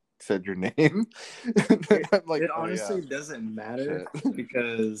like, said your name, and then I'm like, it oh yeah, honestly doesn't matter shit.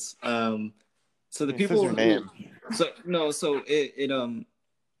 because so the He says people your who name. so no so it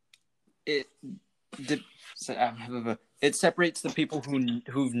did it separates the people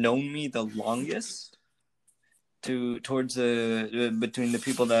who've known me the longest towards the between the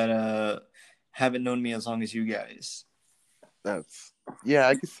people that haven't known me as long as you guys. That's yeah,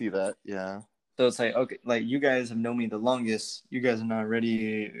 I could see that. Yeah, So it's like, okay, like you guys have known me the longest. You guys are not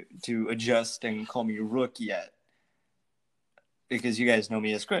ready to adjust and call me Rook yet because you guys know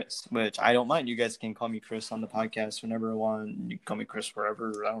me as Chris, which I don't mind. You guys can call me Chris on the podcast whenever I want. You can call me Chris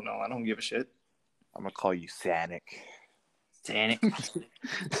forever. I don't know. I don't give a shit. I'm gonna call you Sonic. Sonic.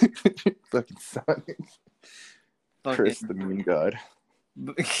 Fucking Sonic. Fucking. Chris the Meme God.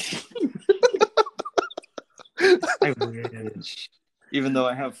 I wish. Even though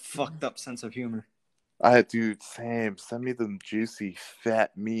I have fucked up sense of humor. Dude, Sam, send me them juicy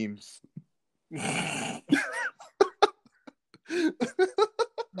fat memes.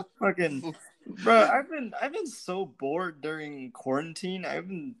 Fucking, bro, I've been so bored during quarantine. I've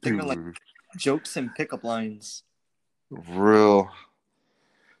been thinking of like Dude, jokes and pickup lines. real.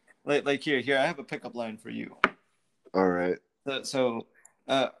 Like here, I have a pickup line for you. All right. So,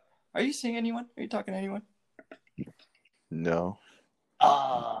 are you seeing anyone? Are you talking to anyone? No.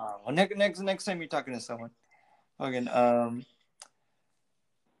 Well, next time you're talking to someone, fucking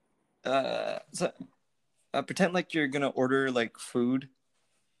so pretend like you're gonna order like food,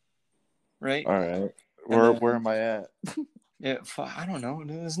 right? All right. And Where then am I at? yeah, I don't know.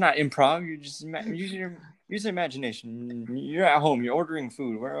 It's not improv. You just use your imagination. You're at home. You're ordering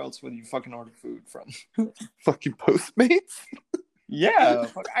food. Where else would you fucking order food from? Fucking Postmates? Yeah,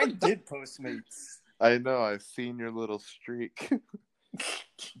 fuck, I did Postmates. I know. I've seen your little streak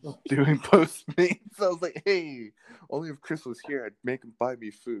doing Postmates. I was like, hey, only if Chris was here, I'd make him buy me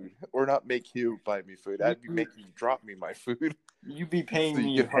food, or not make you buy me food. I'd be making you drop me my food. You be So paying you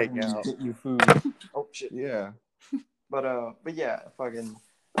me to could hang fucking out. get you food. Oh shit. Yeah. But yeah, fucking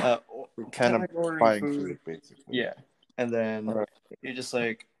uh, Kind pretend of like ordering buying food. food, basically. Yeah, and then All right. you're just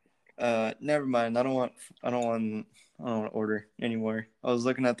like, never mind. I don't want to order anymore. I was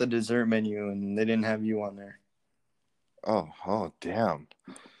looking at the dessert menu and they didn't have you on there. Oh, damn.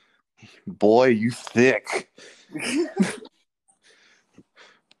 Boy, you thick.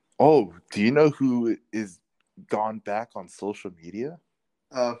 Oh, do you know who is gone back on social media?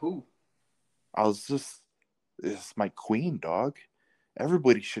 Who? It's my queen, dog.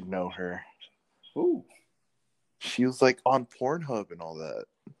 Everybody should know her. Who? She was like on Pornhub and all that.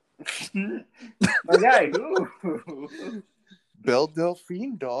 My guy, who? Belle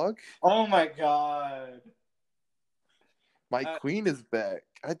Delphine, dog. Oh my god. My I, queen is back.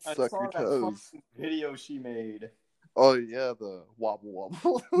 I'd I suck your saw that toes. fucking video she made. Oh yeah, the wobble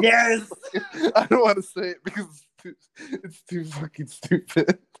wobble. Yes. I don't want to say it because it's too fucking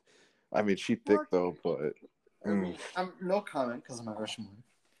stupid. I mean, she thick though, but I mean, I'm no comment because I'm not Russian.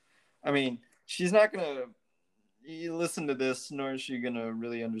 I mean, she's not gonna listen to this, nor is she gonna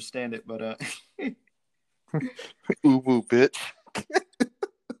really understand it. But ooh woo bitch.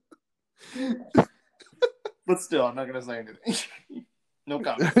 but still, I'm not gonna say anything. No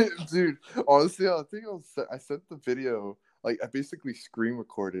comment. Dude, honestly, I think I sent the video. Like, I basically screen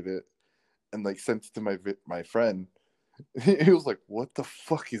recorded it and like sent it to my friend. He was like, "What the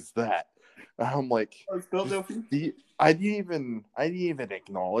fuck is that?" And I'm like, I didn't even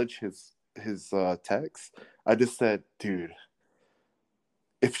acknowledge his text. I just said, "Dude,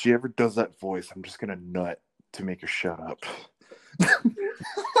 if she ever does that voice, I'm just gonna nut to make her shut up."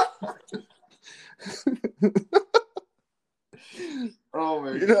 Oh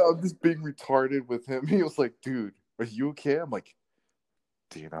my You know, I'm just being retarded with him. He was like, "Dude, are you okay?" I'm like,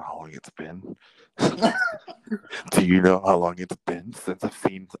 "Do you know how long it's been? Do you know how long it's been since I've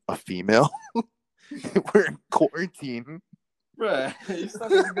seen a female? We're in quarantine. Bruh, you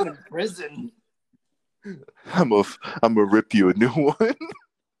sound like you've been in prison. I'm gonna rip you a new one."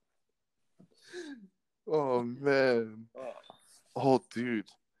 Oh man. Oh dude.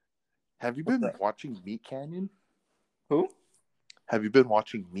 Have you been watching Meat Canyon? Who? Have you been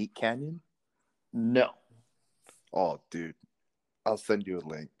watching Meat Canyon? No. Oh dude. I'll send you a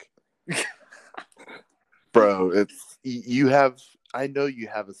link. Bro, it's you have. I know you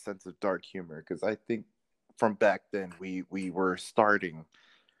have a sense of dark humor because I think from back then we were starting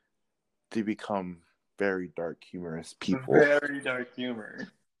to become very dark humorous people. Very dark humor.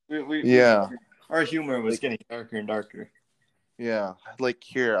 Yeah, Our humor was like, getting darker and darker. yeah. Like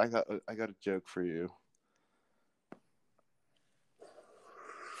here, I got a joke for you.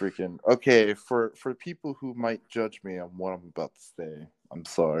 Freaking okay for people who might judge me on what I'm about to say. I'm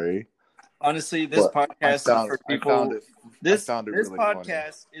sorry. Honestly, this But podcast is for people. I found it This really funny.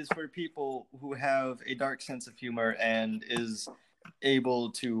 podcast is for people who have a dark sense of humor and is able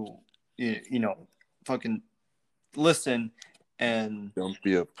to, fucking listen and Don't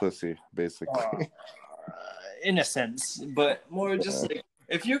be a pussy, basically. in a sense, but more just like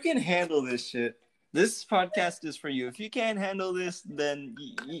if you can handle this shit, this podcast is for you. If you can't handle this, then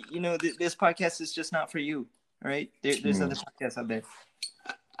this podcast is just not for you. All right, there's other podcasts out there.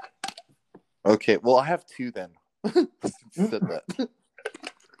 Okay, well, I have two then. Said that.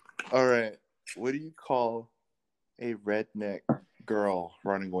 All right. What do you call a redneck girl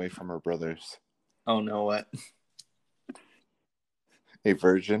running away from her brothers? Oh no, what? A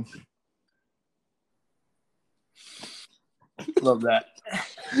virgin. Love that.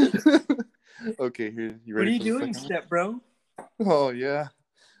 Okay, here you ready? What are you for doing, the second step bro? one? Oh yeah.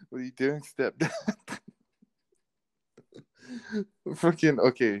 What are you doing, stepdad? Freaking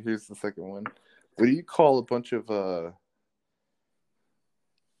okay, here's the second one. What do you call a bunch of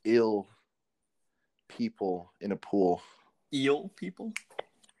ill people in a pool? Eel people?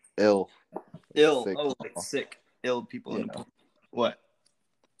 Ill. Ill. Sick. Oh, like sick. Ill people. Yeah. What?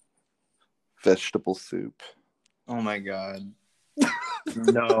 Vegetable soup. Oh my god.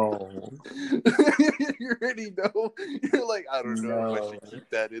 No. You already know. You're like, I don't know if I should keep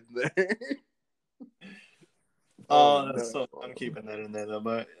that in there. Oh, that's so. I'm keeping that in there though,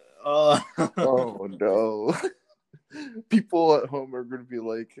 but. Oh no. People at home are gonna be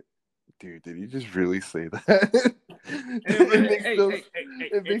like, dude, did he just really say that?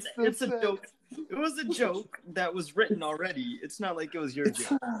 It's a joke. It was a joke that was written already. It's not like it was your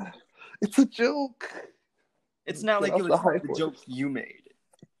joke. It's a joke. It's not like it was the joke you made.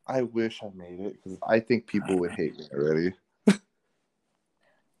 I wish I made it because I think people would hate me already.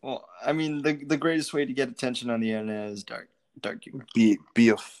 Well, I mean, the greatest way to get attention on the internet is dark humor. Be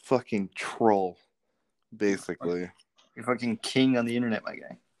a fucking troll, basically. You're fucking king on the internet, my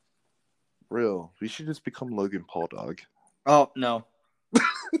guy. Real. We should just become Logan Paul, dog. Oh no.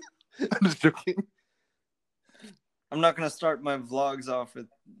 I'm just joking. I'm not gonna start my vlogs off with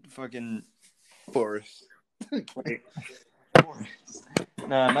fucking Forrest. Wait.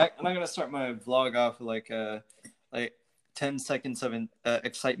 No, I'm not gonna start my vlog off with like 10 seconds of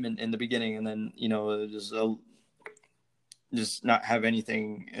excitement in the beginning, and then just not have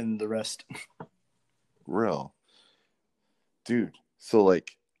anything in the rest. Real. Dude, so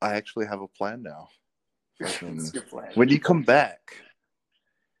like I actually have a plan now. What's your plan? When you come back,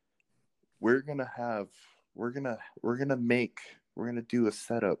 we're gonna do a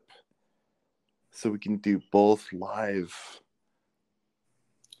setup so we can do both live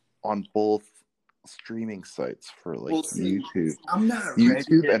on both streaming sites for like YouTube. I'm not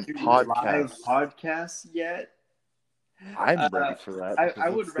YouTube ready and to do podcasts. live podcasts yet. I'm ready for that. I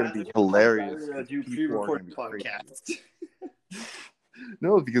would rather be hilarious. Do pre-recorded podcasts.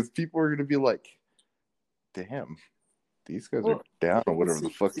 No, because people are gonna be like, "Damn, these guys are down or whatever the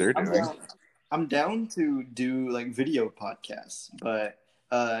fuck they're doing." I'm down to do like video podcasts, but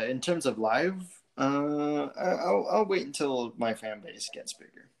in terms of live, I'll wait until my fan base gets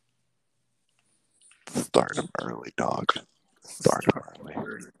bigger. Start them early, dog. Start them early.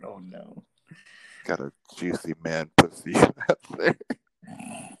 Oh no. Got a juicy man pussy out there.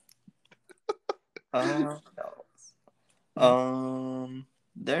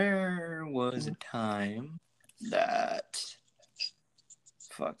 There was a time that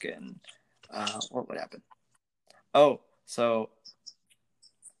fucking what would happen? Oh, so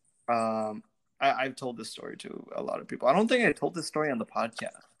I've told this story to a lot of people. I don't think I told this story on the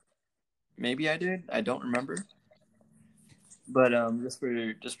podcast. Maybe I did. I don't remember. But just for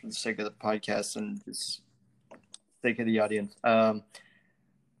the sake of the podcast and just sake of the audience, when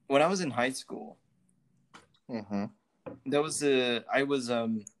I was in high school, my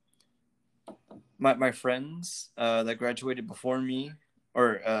friends that graduated before me,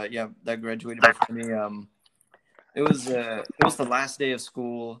 that graduated before me. It was the last day of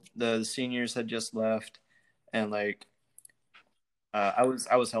school. The seniors had just left, and like I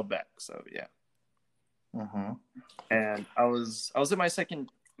was held back. So yeah. And I was in my second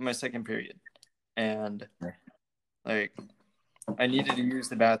period, and like I needed to use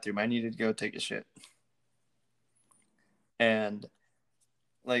the bathroom. I needed to go take a shit. and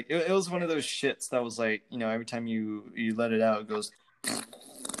like it was one of those shits that was like, every time you let it out, it goes.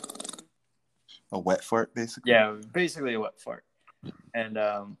 A wet fart, basically. Yeah, basically a wet fart. And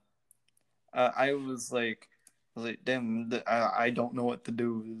I was like, damn, I don't know what to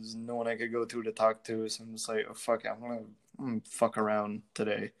do. There's no one I could go to talk to. So I'm just like, oh, fuck it, I'm gonna fuck around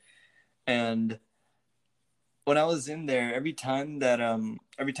today. And when I was in there, every time that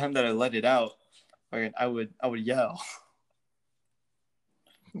I let it out, I would yell.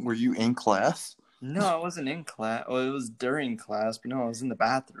 Were you in class? No, I wasn't in class. Well, it was during class, but no, I was in the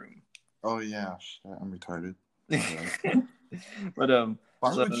bathroom. Oh yeah, shit, I'm retarded. But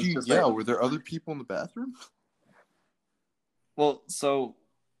Why so would it's you just yell? like, Were there other people in the bathroom? well, so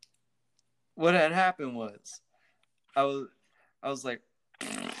what had happened was I was I was like,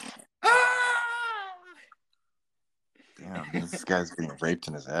 ah! Damn, this guy's getting raped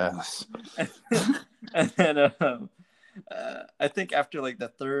in his ass. And then I think after like the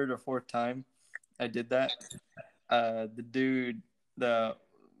third or fourth time I did that, the dude that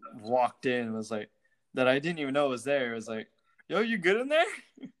walked in was like, that I didn't even know was there. Was like, "Yo, you good in there?"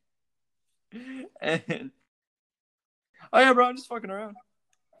 And oh yeah, bro, I'm just fucking around.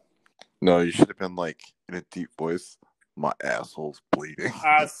 No, you should have been like in a deep voice. My asshole's bleeding.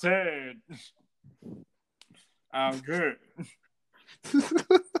 I said, I'm good.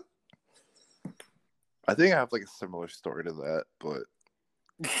 I think I have like a similar story to that, but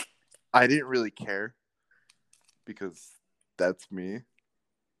I didn't really care because that's me.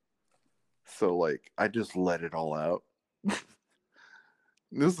 So like I just let it all out.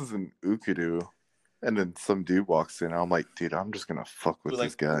 This is an Ukudu. And then some dude walks in. I'm like, dude, I'm just gonna fuck with this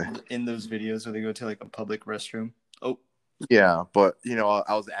Like guy. in those videos where they go to like a public restroom. Oh, Yeah, but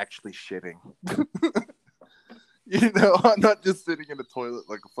I was actually shitting. I'm not just sitting in the toilet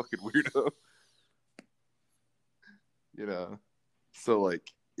like a fucking weirdo. So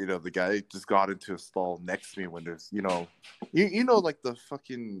like, the guy just got into a stall next to me when there's, like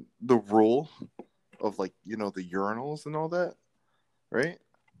the rule of like, the urinals and all that, right?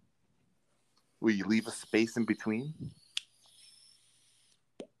 Where you leave a space in between.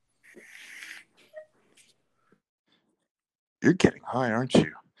 You're getting high, aren't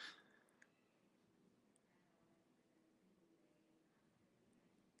you?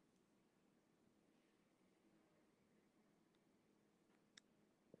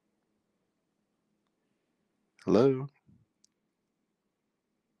 Hello?